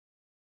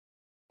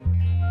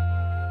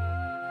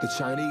The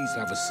Chinese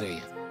have a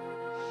saying,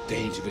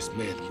 dangerous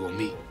men will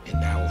meet in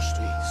narrow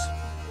streets.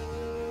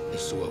 And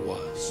so it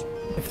was.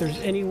 If there's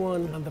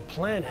anyone on the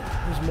planet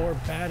who's more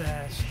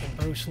badass than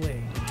Bruce Lee,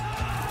 it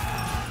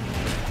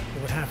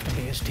would have to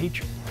be his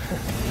teacher.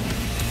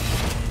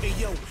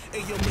 Ayo,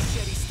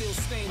 machete still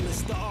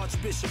stainless. The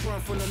Archbishop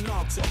run from the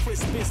knocks. A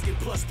crisp biscuit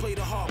plus play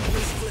the heart,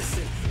 bliss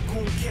glisten.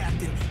 Cung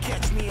captain,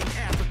 catch me in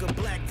Africa,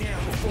 black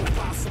down before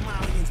 5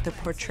 Somalians. The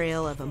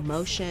portrayal of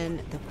emotion,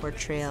 the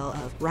portrayal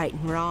of right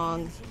and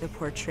wrong, the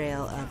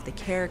portrayal of the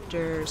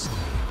characters,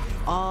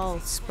 all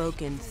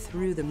spoken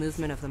through the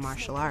movement of the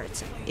martial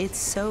arts. It's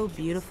so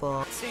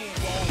beautiful.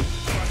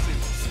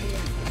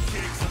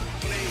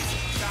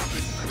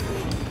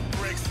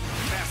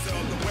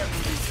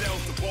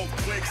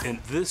 In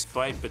this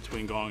fight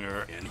between Gong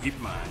Er and Ip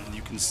Man,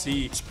 you can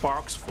see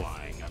sparks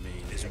flying. I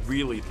mean, it's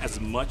really as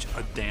much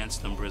a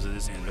dance number as it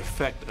is in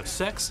effect a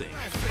sex scene.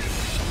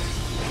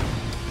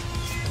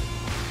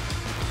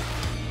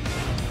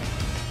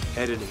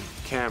 Editing,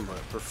 camera,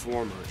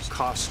 performers,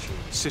 costume,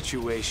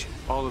 situation,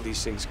 all of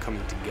these things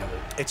coming together.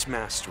 It's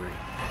mastery.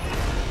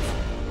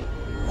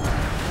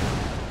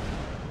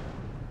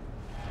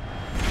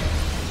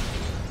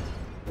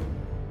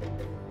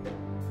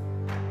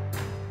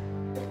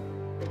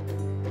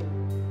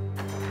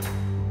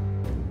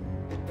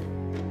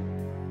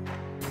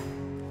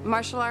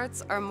 Martial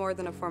arts are more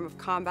than a form of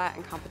combat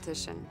and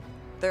competition.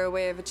 They're a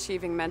way of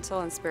achieving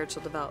mental and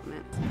spiritual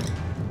development.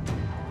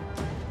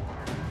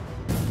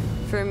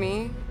 For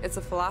me, it's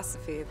a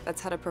philosophy that's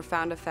had a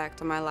profound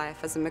effect on my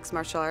life as a mixed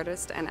martial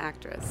artist and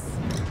actress.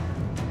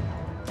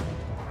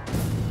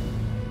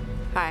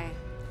 Hi,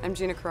 I'm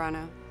Gina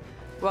Carano.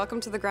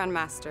 Welcome to the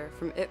Grandmaster,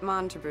 from Ip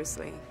Man to Bruce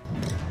Lee.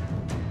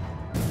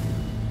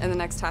 In the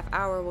next half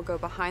hour, we'll go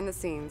behind the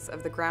scenes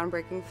of the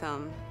groundbreaking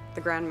film,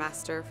 The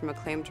Grandmaster, from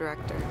acclaimed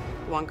director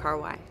Wong Kar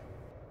Wai.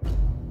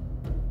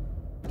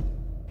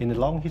 In the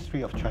long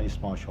history of Chinese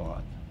martial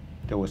art,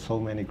 there were so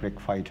many great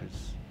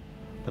fighters,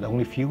 but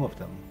only few of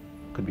them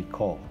could be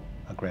called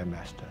a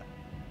grandmaster.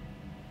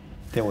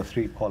 There were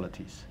 3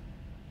 qualities: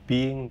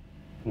 being,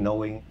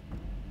 knowing,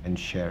 and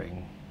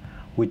sharing,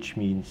 which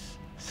means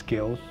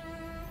skills,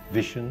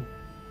 vision,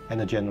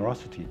 and a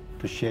generosity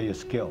to share your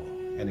skill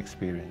and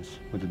experience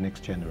with the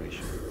next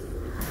generation.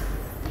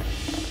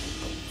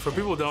 For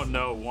people who don't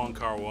know Wong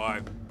Kar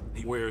Wai,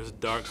 he wears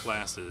dark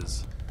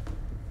glasses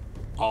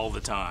all the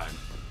time,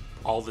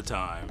 all the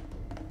time,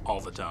 all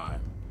the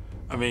time.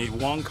 I mean,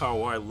 Wong Kar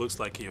Wai looks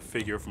like a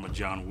figure from a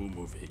John Woo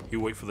movie. You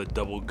wait for the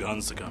double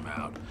guns to come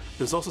out.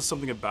 There's also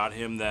something about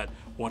him that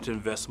wants to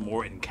invest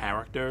more in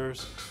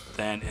characters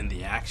than in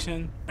the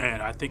action.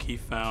 And I think he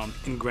found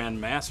in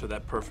Grandmaster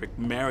that perfect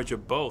marriage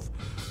of both.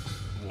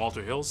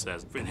 Walter Hill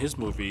says in his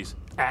movies,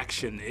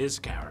 action is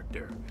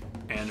character.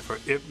 And for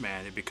Ip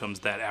Man, it becomes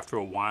that after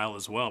a while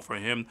as well. For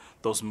him,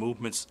 those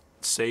movements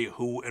say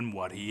who and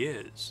what he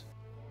is.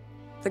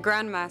 The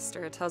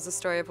Grandmaster tells the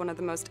story of one of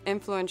the most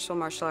influential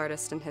martial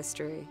artists in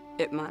history,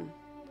 Ip Man.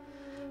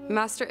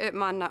 Master Ip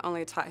Man not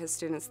only taught his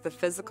students the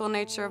physical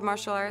nature of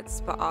martial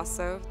arts, but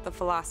also the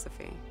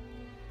philosophy.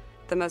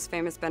 The most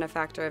famous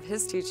benefactor of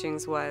his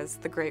teachings was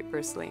the great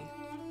Bruce Lee.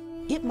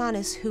 Ip Man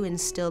is who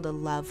instilled a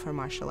love for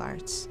martial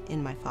arts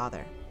in my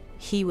father.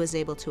 He was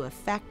able to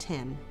affect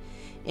him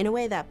in a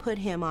way that put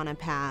him on a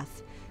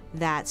path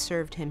that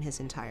served him his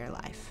entire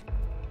life.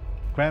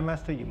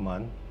 Grandmaster Ip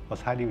Man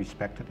was highly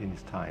respected in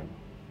his time,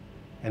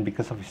 and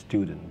because of his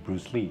student,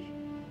 Bruce Lee,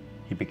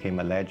 he became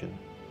a legend.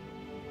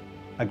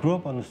 I grew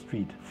up on the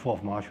street full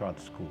of martial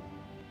arts school,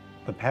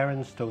 but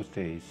parents those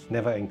days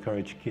never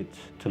encouraged kids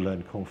to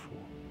learn Kung Fu.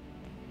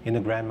 In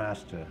The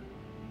Grandmaster,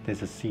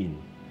 there's a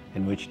scene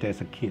in which there's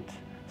a kid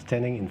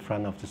standing in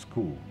front of the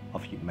school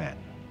of Ip Man.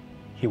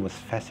 He was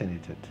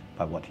fascinated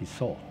by what he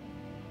saw.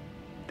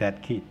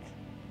 That kid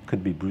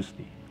could be Bruce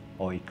Lee,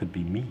 or it could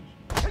be me.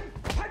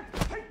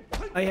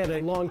 I had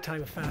a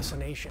long-time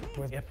fascination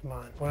with Ip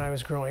Man when I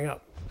was growing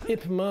up.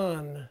 Ip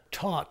Man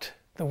taught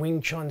the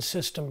Wing Chun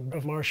system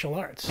of martial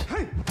arts.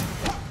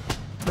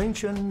 Wing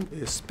Chun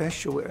is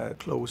special at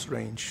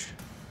close-range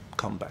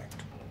combat.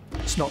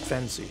 It's not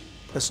fancy.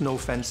 There's no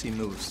fancy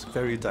moves.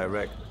 Very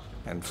direct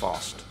and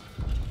fast.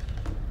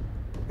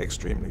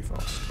 Extremely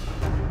fast.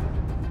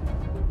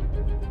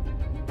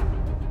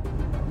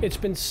 It's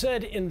been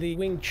said in the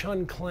Wing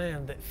Chun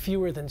clan that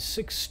fewer than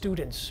 6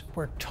 students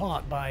were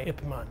taught by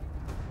Ip Man.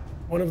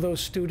 One of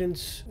those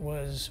students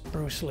was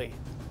Bruce Lee.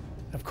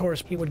 Of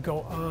course, he would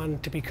go on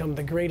to become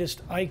the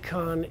greatest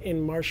icon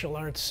in martial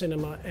arts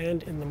cinema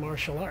and in the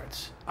martial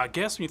arts. I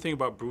guess when you think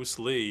about Bruce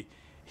Lee,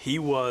 he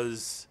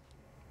was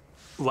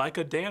like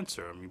a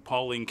dancer. I mean,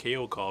 Pauline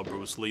Kael called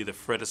Bruce Lee the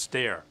Fred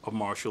Astaire of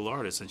martial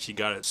artists, and she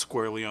got it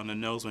squarely on the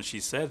nose when she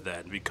said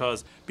that,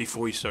 because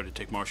before he started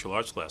to take martial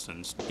arts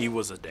lessons, he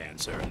was a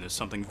dancer, and there's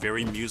something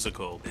very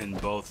musical in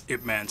both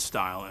Ip Man's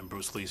style and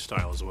Bruce Lee's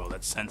style as well,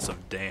 that sense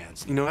of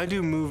dance. You know, I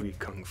do movie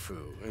kung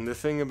fu, and the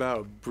thing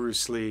about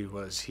Bruce Lee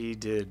was he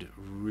did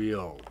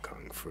real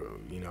kung fu.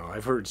 You know,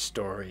 I've heard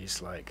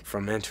stories like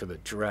from Enter the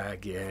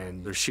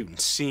Dragon, they're shooting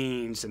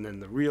scenes, and then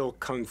the real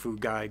kung fu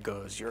guy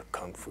goes, "Your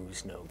kung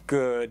fu's no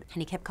good."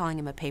 And he kept calling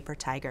him a paper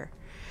tiger,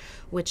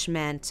 which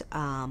meant,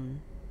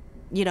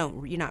 you're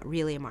not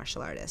really a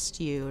martial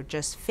artist. You're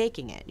just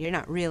faking it. You're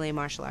not really a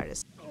martial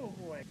artist. Oh,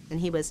 boy.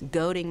 And he was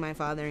goading my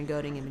father and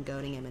goading him and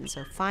goading him. And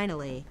so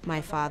finally,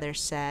 my father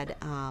said,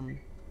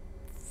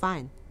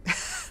 fine,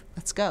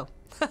 let's go.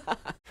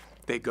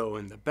 They go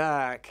in the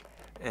back,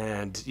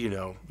 and, you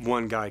know,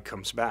 one guy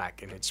comes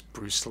back, and it's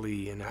Bruce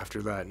Lee, and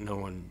after that, no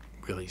one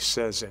really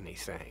says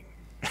anything.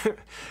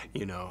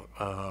 You know,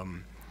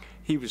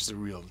 he was the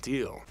real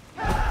deal.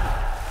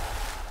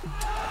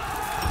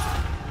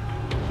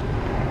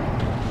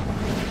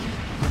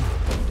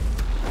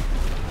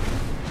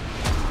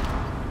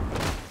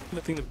 The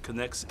thing that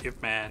connects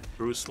Ip Man,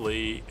 Bruce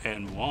Lee,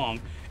 and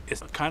Wong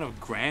is a kind of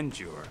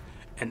grandeur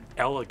and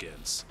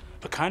elegance,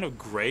 a kind of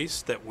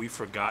grace that we've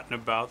forgotten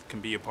about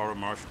can be a part of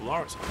martial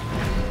arts.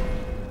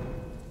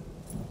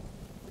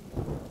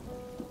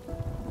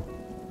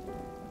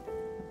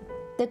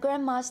 The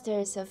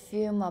Grandmaster is a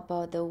film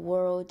about the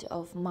world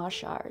of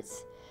martial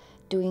arts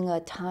during a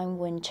time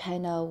when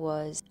China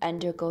was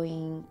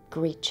undergoing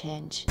great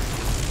change.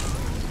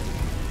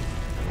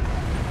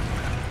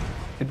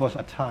 It was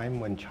a time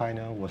when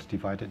China was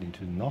divided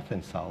into North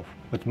and South,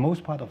 with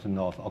most part of the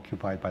North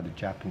occupied by the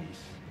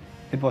Japanese.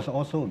 It was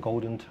also a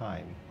golden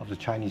time of the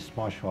Chinese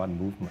martial art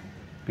movement,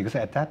 because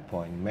at that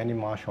point, many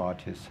martial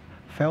artists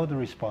felt the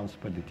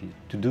responsibility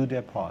to do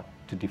their part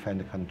to defend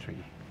the country.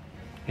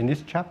 In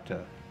this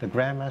chapter, the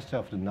Grandmaster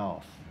of the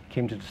North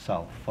came to the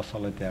South for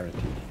solidarity,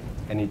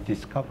 and he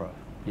discovered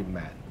Ip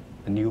Man,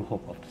 the new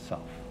hope of the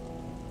South.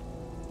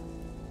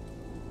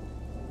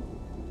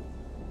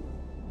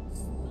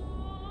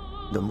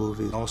 The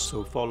movie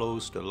also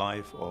follows the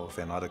life of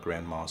another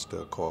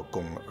Grandmaster called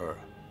Cung.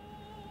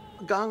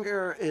 Cung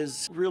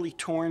is really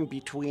torn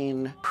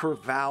between her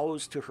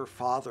vows to her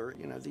father,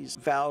 you know, these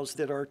vows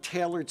that are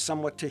tailored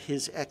somewhat to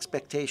his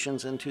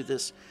expectations and to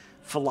this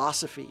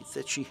philosophy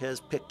that she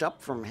has picked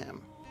up from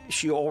him.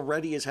 She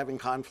already is having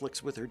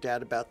conflicts with her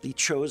dad about the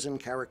chosen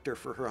character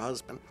for her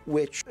husband,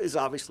 which is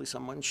obviously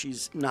someone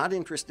she's not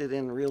interested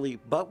in really,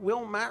 but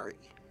will marry.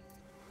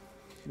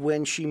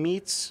 When she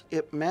meets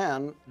Ip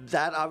Man,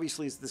 that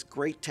obviously is this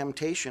great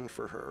temptation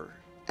for her.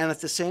 And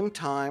at the same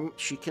time,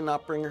 she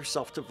cannot bring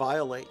herself to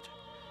violate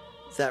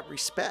that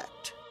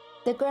respect.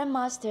 The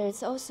Grandmaster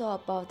is also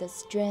about the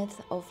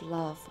strength of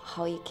love,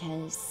 how it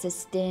can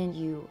sustain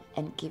you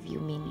and give you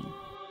meaning.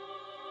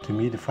 To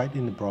me, the fight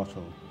in the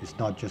brothel is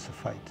not just a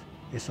fight.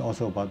 It's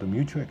also about the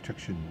mutual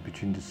attraction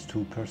between these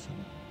two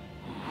persons.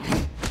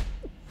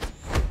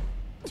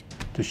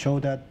 To show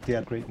that they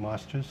are great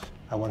masters,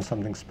 I want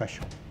something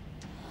special.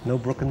 No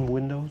broken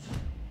windows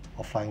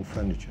or flying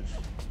furniture.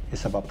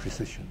 It's about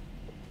precision.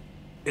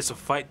 It's a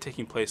fight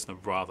taking place in a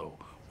brothel,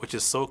 which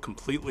is so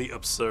completely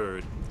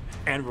absurd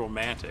and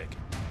romantic.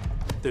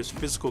 There's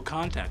physical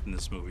contact in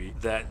this movie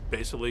that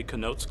basically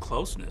connotes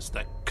closeness,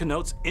 that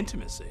connotes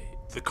intimacy.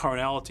 The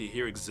carnality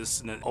here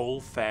exists in an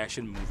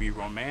old-fashioned movie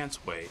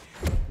romance way,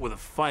 with a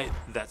fight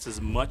that's as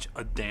much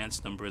a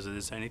dance number as it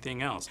is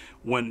anything else.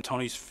 When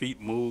Tony's feet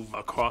move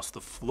across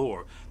the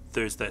floor,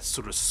 there's that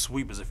sort of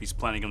sweep as if he's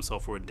planning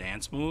himself for a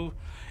dance move.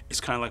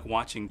 It's kind of like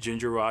watching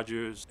Ginger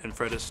Rogers and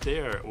Fred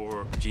Astaire,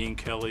 or Gene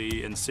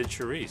Kelly and Sid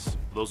Charisse.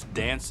 Those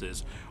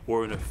dances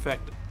were in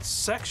effect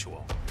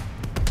sexual.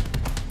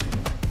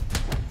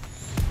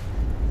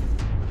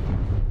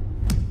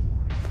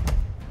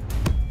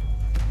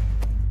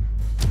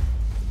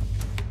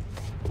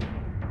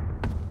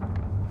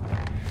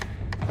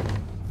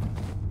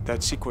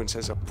 That sequence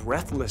has a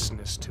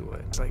breathlessness to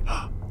it. It's like,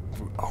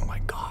 oh my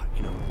God,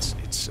 you know,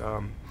 it's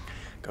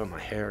got my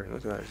hair,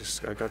 look at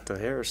that, I got the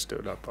hair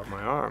stood up on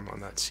my arm on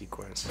that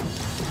sequence.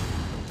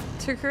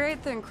 To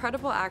create the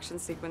incredible action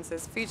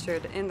sequences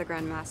featured in The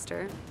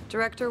Grandmaster,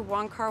 director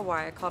Wong Kar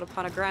Wai called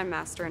upon a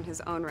Grandmaster in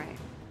his own right,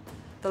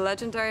 the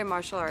legendary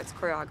martial arts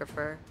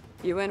choreographer,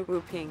 Yuen.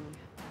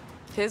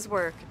 His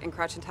work in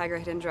Crouching Tiger,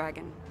 Hidden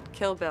Dragon,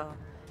 Kill Bill,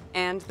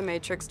 and the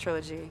Matrix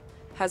trilogy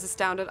has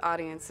astounded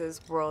audiences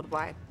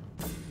worldwide.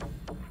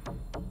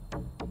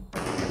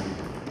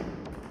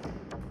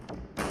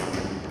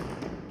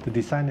 To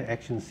design the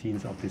action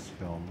scenes of this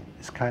film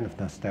is kind of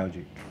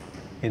nostalgic.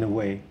 In a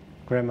way,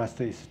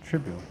 Grandmaster is a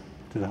tribute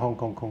to the Hong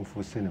Kong Kung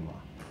Fu cinema,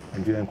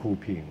 and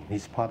Yuen.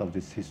 He's part of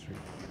this history.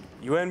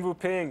 Yuen Wu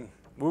Ping,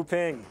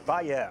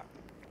 bye yeah.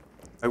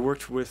 I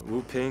worked with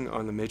Wu Ping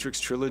on the Matrix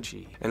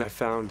trilogy, and I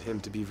found him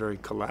to be very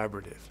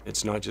collaborative.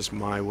 It's not just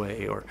my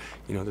way, or,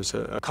 you know, there's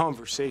a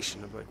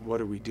conversation of like, what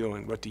are we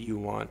doing? What do you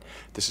want?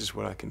 This is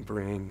what I can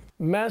bring.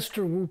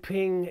 Master Wu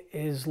Ping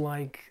is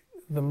like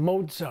the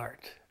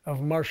Mozart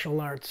of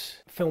martial arts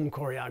film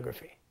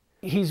choreography.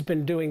 He's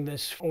been doing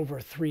this over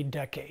 3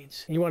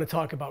 decades. You want to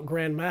talk about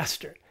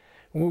grandmaster.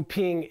 Wu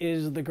Ping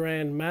is the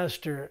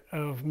grandmaster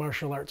of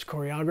martial arts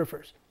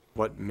choreographers.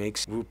 What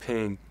makes Wu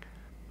Ping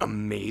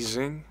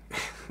amazing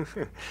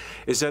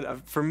is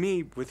that for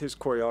me, with his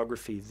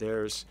choreography,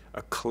 there's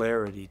a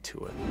clarity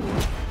to it.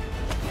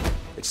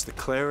 It's the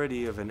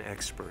clarity of an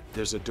expert.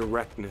 There's a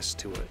directness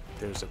to it.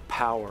 There's a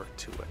power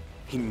to it.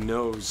 He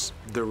knows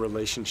the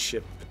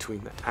relationship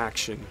between the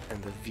action and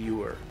the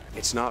viewer.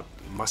 It's not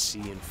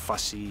mussy and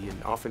fussy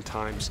and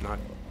oftentimes not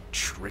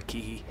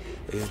tricky.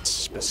 It's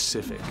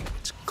specific.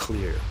 It's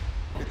clear.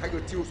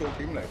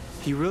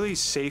 He really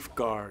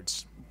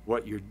safeguards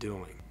what you're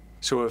doing.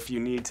 So if you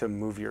need to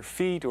move your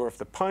feet, or if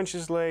the punch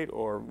is late,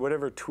 or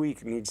whatever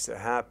tweak needs to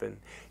happen,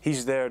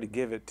 he's there to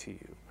give it to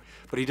you.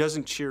 But he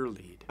doesn't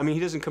cheerlead. I mean, he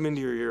doesn't come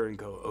into your ear and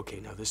go, okay,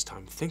 now this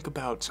time, think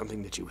about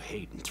something that you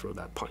hate and throw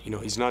that punch. You know,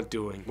 he's not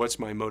doing, what's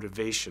my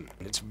motivation?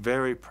 And it's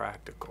very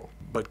practical,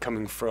 but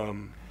coming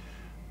from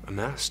a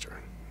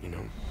master, you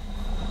know?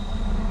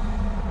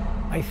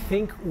 I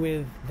think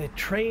with the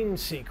train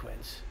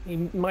sequence, he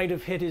might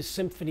have hit his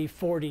Symphony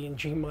 40 in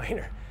G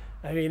minor.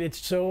 I mean, it's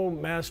so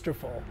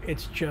masterful.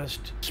 It's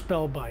just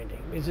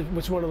spellbinding. It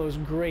was one of those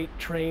great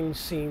train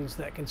scenes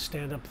that can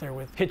stand up there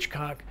with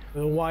Hitchcock,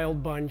 The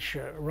Wild Bunch,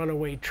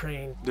 Runaway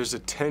Train. There's a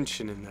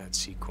tension in that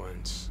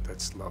sequence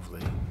that's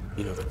lovely.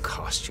 You know, the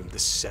costume, the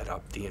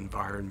setup, the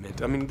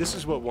environment. I mean, this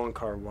is what Wong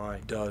Kar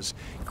Wai does.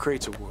 He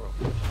creates a world.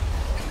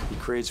 He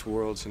creates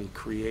worlds and he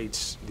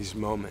creates these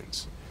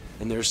moments.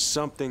 And there's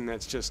something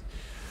that's just,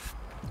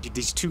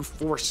 these two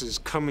forces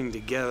coming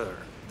together,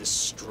 this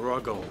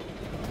struggle.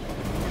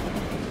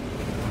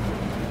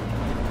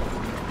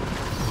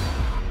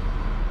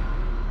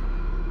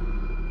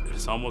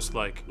 It's almost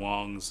like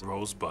Wong's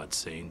Rosebud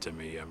scene to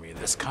me. I mean,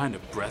 it's kind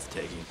of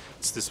breathtaking.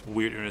 It's this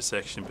weird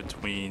intersection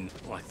between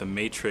like The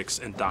Matrix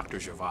and Dr.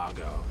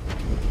 Zhivago.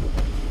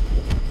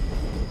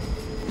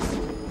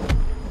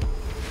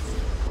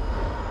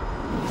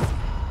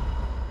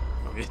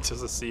 I mean,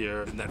 just to see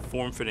her in that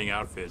form-fitting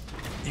outfit,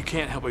 you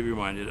can't help but be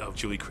reminded of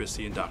Julie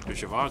Christie and Dr.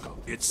 Zhivago.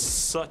 It's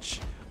such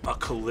a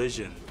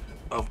collision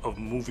of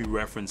movie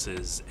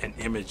references and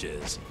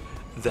images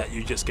that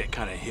you just get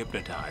kind of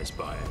hypnotized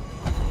by it.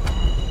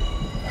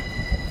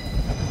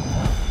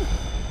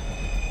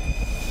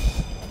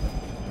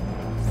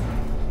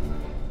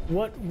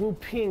 What Wu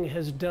Ping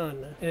has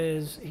done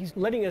is he's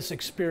letting us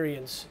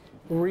experience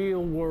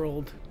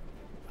real-world,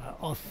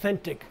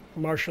 authentic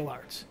martial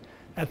arts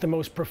at the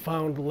most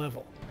profound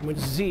level. When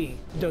Ziyi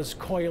does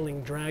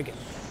Coiling Dragon,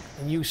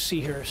 and you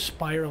see her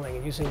spiraling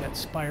and using that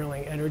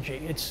spiraling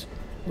energy, it's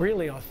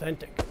really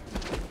authentic.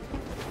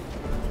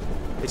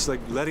 It's like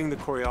letting the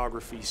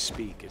choreography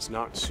speak. It's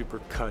not super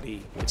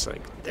cutty. It's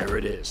like, there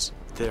it is.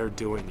 They're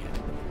doing it.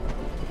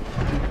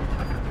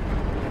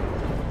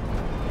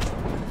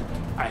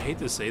 I hate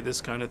to say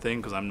this kind of thing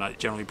because I'm not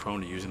generally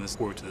prone to using this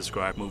word to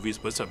describe movies,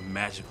 but it's a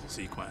magical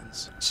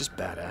sequence. It's just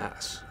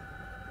badass.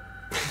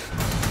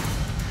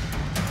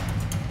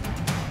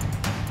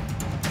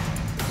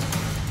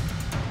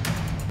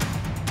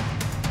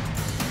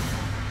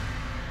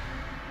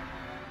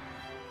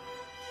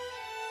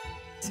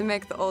 To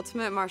make the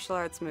ultimate martial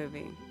arts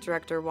movie,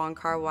 director Wong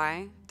Kar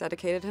Wai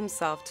dedicated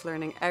himself to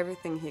learning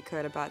everything he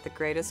could about the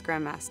greatest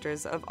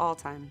grandmasters of all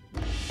time.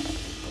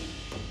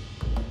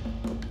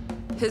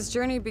 His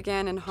journey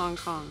began in Hong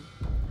Kong.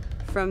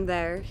 From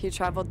there, he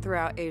traveled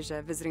throughout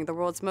Asia, visiting the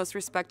world's most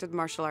respected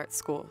martial arts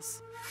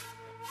schools.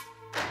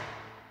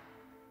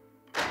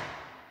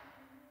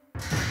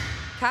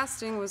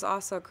 Casting was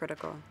also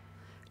critical.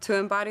 To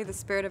embody the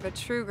spirit of a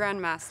true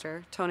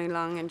grandmaster, Tony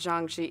Leung and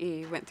Zhang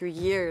Ziyi went through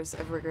years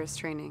of rigorous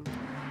training.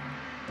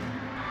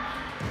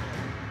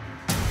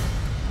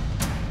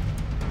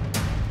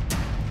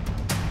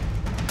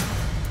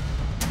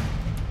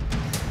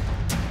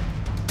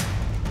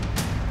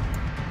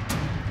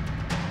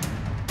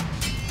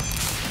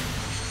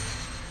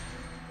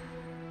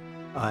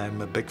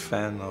 I'm a big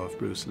fan of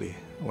Bruce Lee.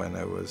 When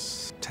I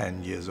was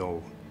 10 years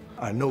old,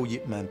 I know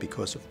Ip Man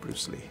because of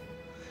Bruce Lee.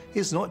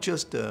 He's not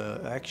just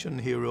an action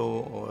hero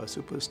or a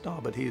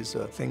superstar, but he's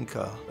a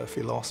thinker, a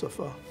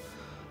philosopher,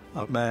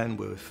 a man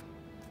with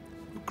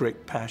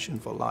great passion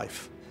for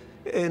life.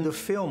 In the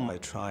film, I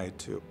tried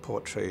to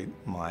portray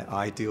my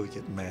ideal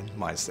Ip Man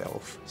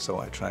myself, so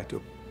I tried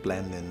to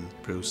blend in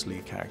Bruce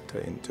Lee character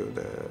into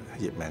the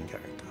Ip Man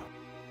character.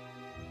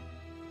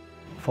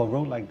 For a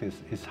role like this,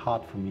 it's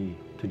hard for me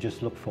to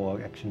just look for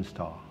an action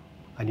star.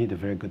 I need a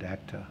very good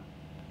actor.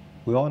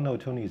 We all know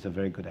Tony is a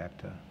very good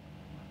actor.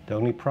 The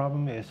only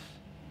problem is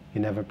he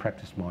never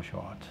practiced martial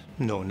arts.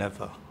 No,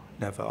 never,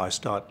 never. I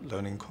started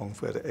learning Kung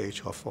Fu at the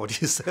age of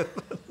 47.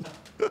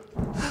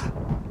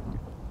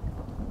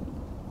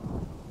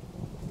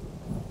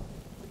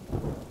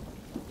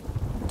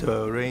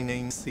 The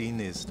raining scene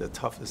is the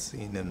toughest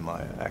scene in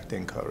my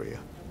acting career.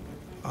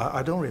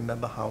 I don't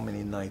remember how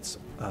many nights,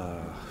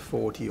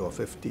 40 or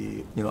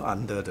 50,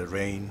 under the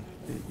rain.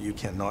 You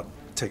cannot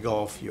take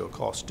off your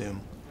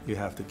costume. You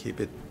have to keep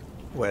it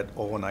wet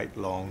all night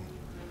long,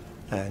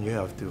 and you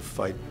have to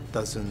fight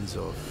dozens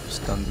of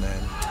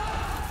stuntmen,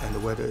 and the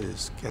weather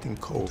is getting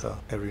colder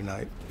every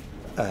night.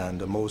 And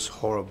the most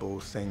horrible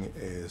thing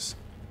is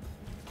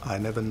I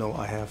never know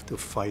I have to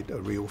fight a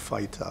real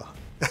fighter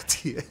at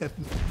the end.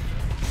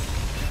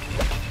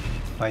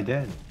 By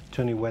then,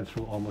 Tony went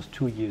through almost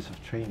 2 years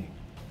of training.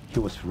 He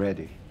was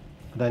ready,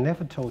 but I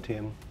never told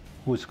him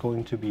who was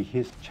going to be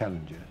his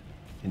challenger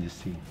in this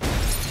scene.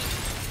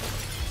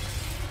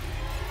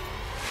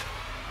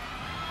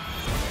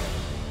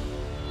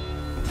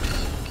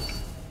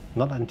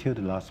 Not until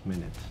the last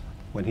minute,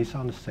 when he's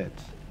on the set,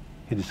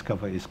 he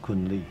discovers it's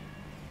Kun Lee.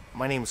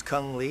 My name is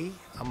Kung Lee.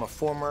 I'm a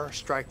former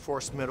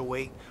Strikeforce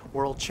middleweight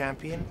world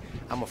champion.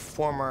 I'm a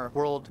former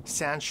world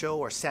Sanshou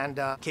or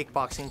Sanda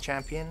kickboxing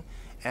champion,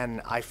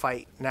 and I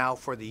fight now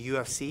for the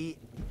UFC.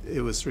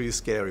 It was really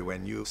scary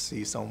when you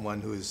see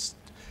someone who's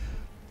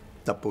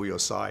double your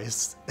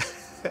size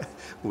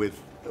with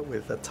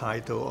a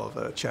title of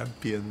a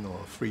champion or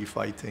free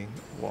fighting.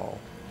 Wow.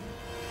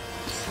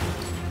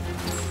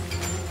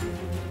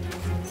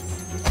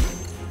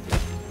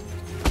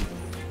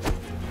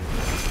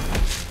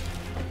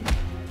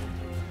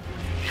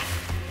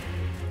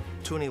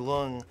 Tony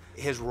Leung,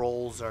 his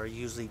roles are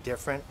usually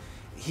different.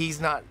 He's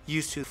not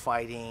used to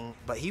fighting,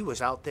 but he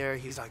was out there.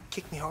 He's like,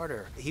 kick me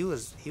harder. He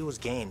was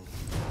game.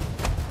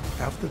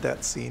 After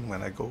that scene,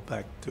 when I go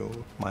back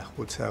to my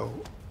hotel,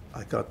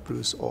 I got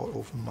bruise all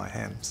over my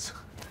hands.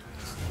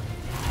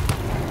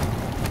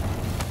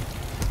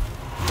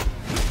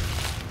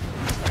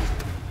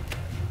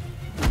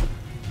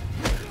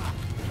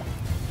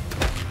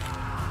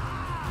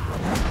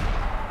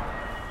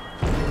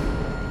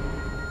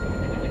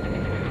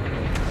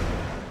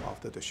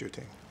 After the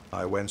shooting,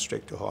 I went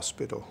straight to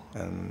hospital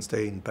and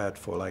stayed in bed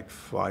for like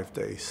 5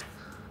 days.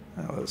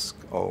 I was,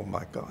 oh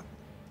my God.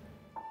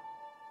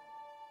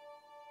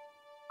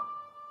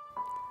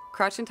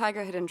 Crouching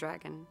Tiger, Hidden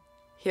Dragon,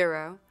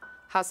 Hero,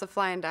 House of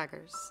Flying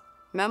Daggers,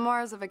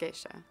 Memoirs of a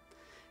Geisha.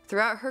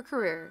 Throughout her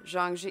career,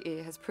 Zhang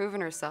Ziyi has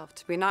proven herself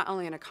to be not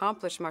only an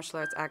accomplished martial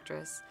arts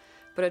actress,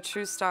 but a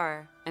true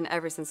star in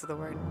every sense of the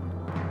word.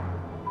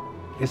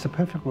 It's a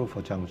perfect role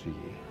for Zhang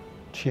Ziyi.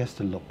 She has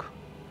the look,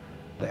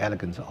 the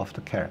elegance of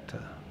the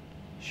character.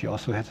 She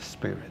also has a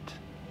spirit.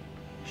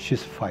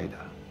 She's a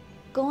fighter.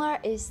 Gong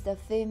is the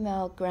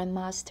female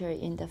grandmaster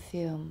in the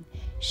film.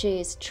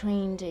 She is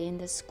trained in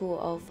the school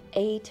of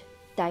 8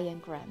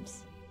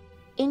 diagrams.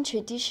 In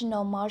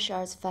traditional martial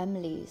arts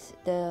families,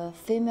 the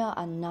female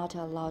are not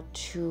allowed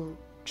to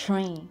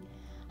train.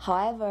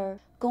 However,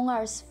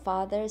 Gong's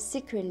father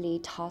secretly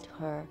taught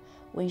her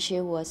when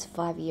she was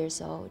 5 years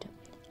old,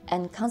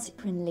 and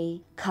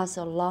consequently cast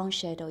a long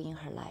shadow in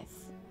her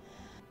life.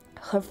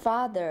 Her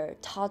father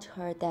taught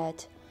her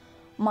that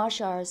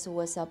martial arts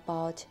was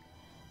about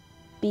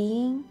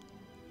being,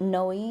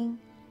 knowing,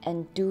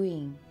 and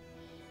doing.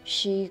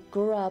 She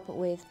grew up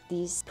with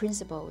these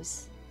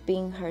principles,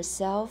 being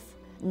herself,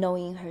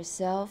 knowing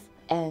herself,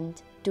 and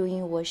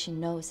doing what she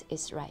knows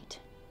is right.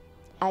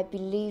 I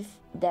believe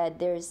that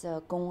there's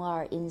a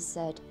Gong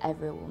inside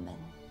every woman.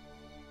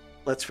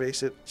 Let's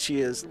face it,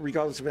 she is,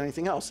 regardless of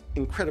anything else,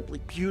 incredibly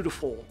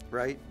beautiful,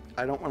 right?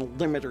 I don't want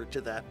to limit her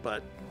to that,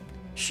 but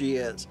she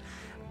is.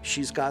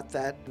 She's got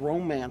that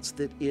romance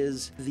that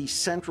is the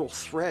central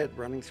thread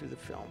running through the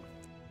film.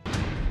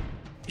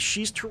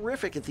 She's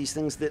terrific at these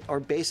things that are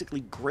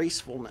basically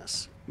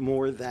gracefulness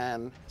more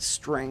than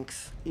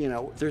strength. You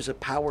know, there's a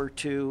power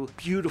to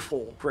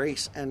beautiful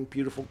grace and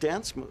beautiful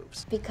dance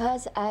moves.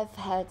 Because I've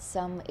had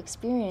some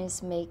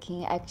experience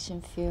making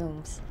action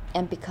films,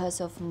 and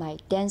because of my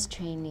dance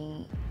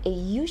training, it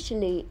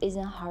usually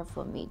isn't hard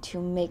for me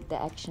to make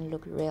the action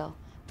look real.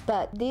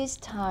 But this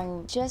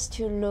time, just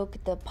to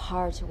look the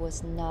part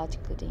was not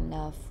good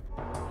enough.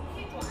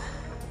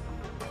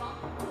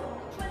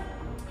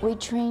 We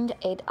trained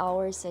 8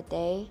 hours a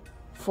day,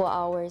 4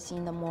 hours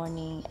in the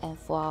morning and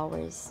 4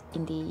 hours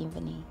in the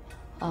evening.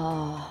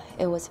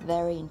 It was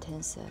very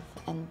intensive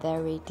and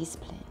very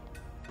disciplined.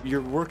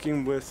 You're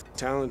working with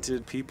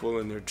talented people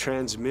and they're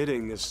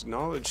transmitting this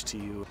knowledge to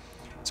you.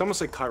 It's almost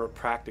like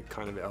chiropractic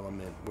kind of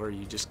element where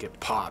you just get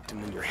popped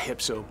and then your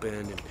hips open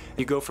and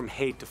you go from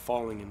hate to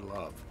falling in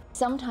love.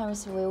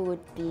 Sometimes we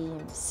would be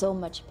in so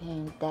much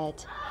pain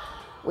that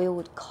we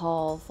would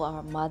call for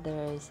our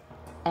mothers,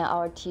 and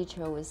our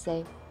teacher would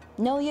say,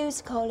 "No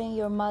use calling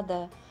your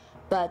mother,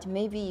 but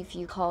maybe if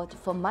you called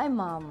for my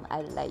mom,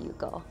 I'd let you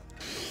go."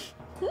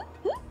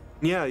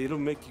 Yeah, it'll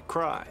make you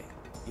cry.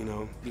 You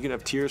know, you can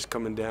have tears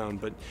coming down,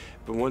 but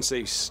once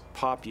they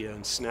pop you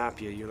and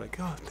snap you, you're like,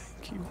 oh,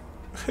 thank you,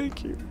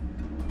 thank you.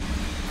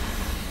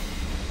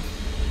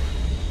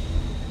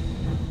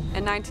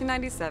 In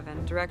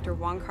 1997, director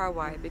Wong Kar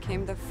Wai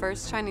became the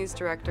first Chinese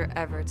director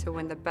ever to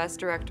win the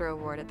Best Director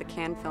Award at the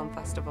Cannes Film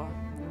Festival.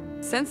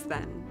 Since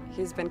then,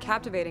 he's been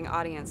captivating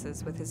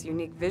audiences with his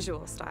unique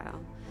visual style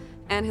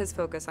and his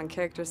focus on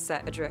characters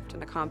set adrift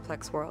in a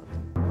complex world.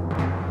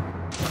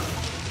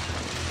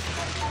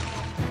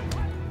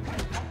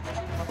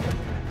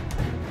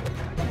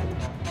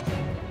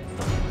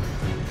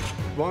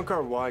 Wong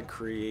Kar Wai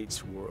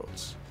creates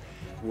worlds.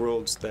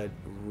 Worlds that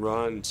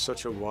run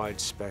such a wide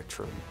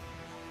spectrum.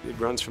 It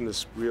runs from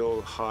this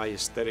real high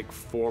aesthetic,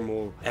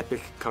 formal,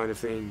 epic kind of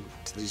thing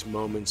to these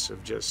moments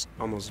of just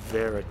almost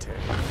verite.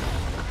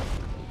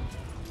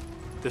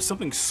 There's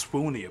something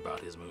swoony about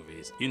his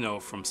movies. You know,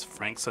 from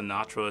Frank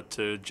Sinatra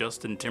to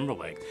Justin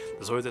Timberlake.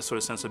 There's always that sort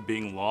of sense of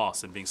being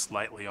lost and being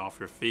slightly off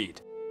your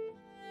feet.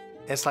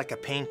 It's like a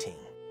painting.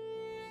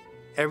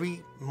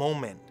 Every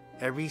moment,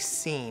 every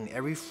scene,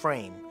 every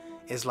frame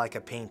is like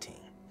a painting.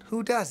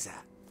 Who does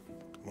that?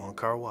 Wong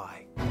Kar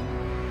Wai.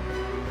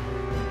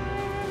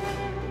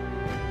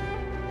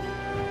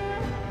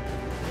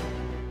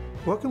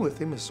 Working with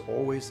him is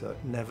always a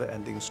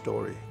never-ending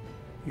story.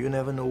 You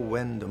never know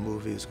when the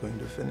movie is going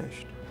to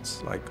finish.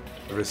 It's like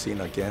every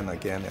scene again,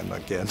 again, and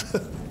again.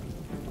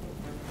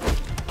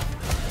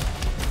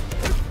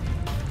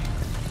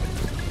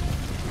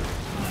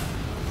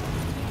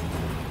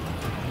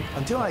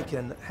 Until I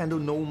can handle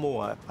no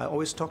more, I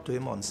always talk to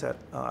him on set.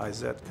 I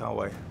said, Kar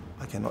Wai,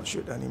 I cannot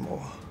shoot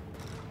anymore.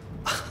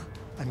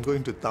 I'm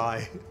going to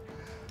die.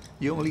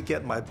 You only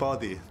get my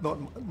body,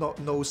 not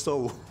no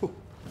soul.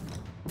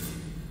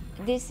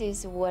 This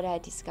is what I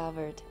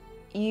discovered.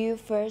 You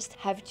first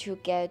have to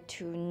get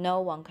to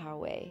know Wong Kar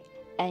Wai,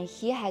 and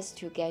he has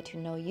to get to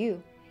know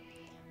you.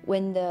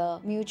 When the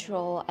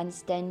mutual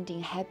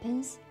understanding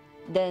happens,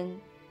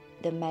 then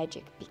the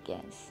magic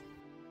begins.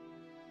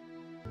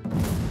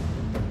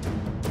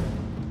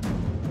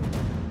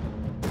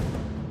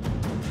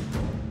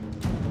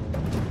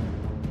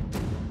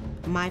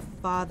 My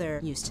father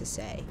used to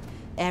say,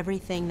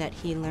 everything that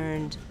he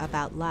learned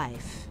about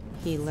life,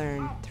 he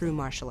learned through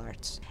martial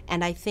arts.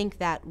 And I think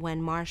that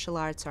when martial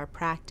arts are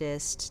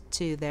practiced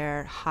to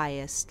their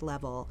highest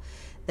level,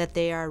 that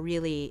they are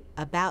really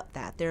about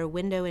that. They're a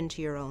window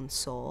into your own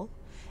soul,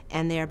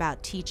 and they're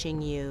about teaching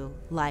you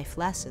life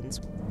lessons.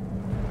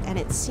 And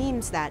it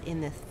seems that in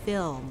the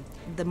film,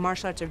 the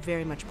martial arts are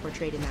very much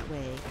portrayed in that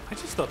way. I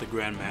just thought The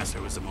Grandmaster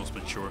was the most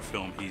mature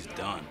film he's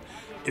done.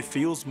 It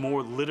feels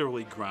more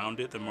literally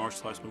grounded than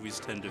martial arts movies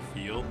tend to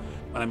feel.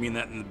 And I mean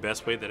that in the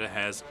best way, that it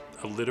has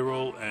a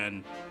literal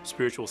and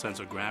spiritual sense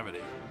of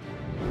gravity.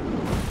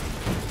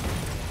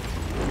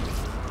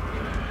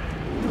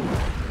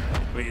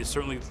 I mean, it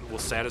certainly will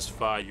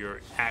satisfy your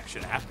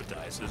action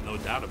appetites, there's no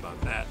doubt about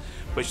that.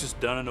 But it's just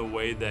done in a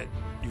way that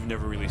you've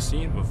never really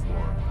seen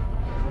before.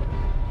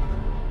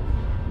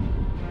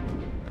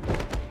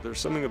 There's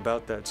something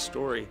about that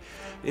story.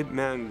 Ip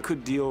Man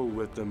could deal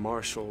with the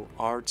martial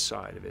arts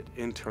side of it,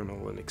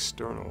 internal and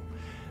external.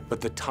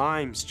 But the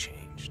times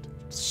changed,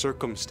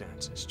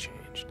 circumstances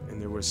changed,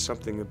 and there was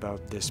something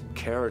about this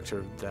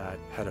character that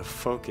had a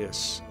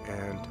focus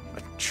and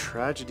a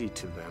tragedy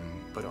to them,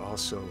 but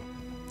also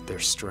their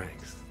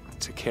strength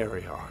to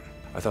carry on.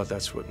 I thought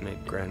that's what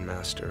made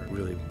Grandmaster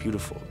really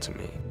beautiful to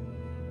me.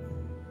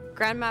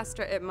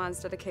 Grandmaster Ip Man's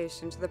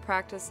dedication to the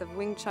practice of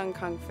Wing Chun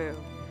Kung Fu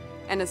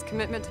and his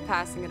commitment to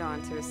passing it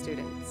on to his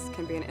students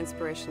can be an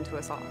inspiration to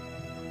us all.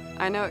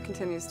 I know it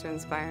continues to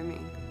inspire me.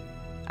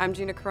 I'm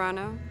Gina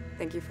Carano.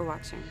 Thank you for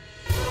watching.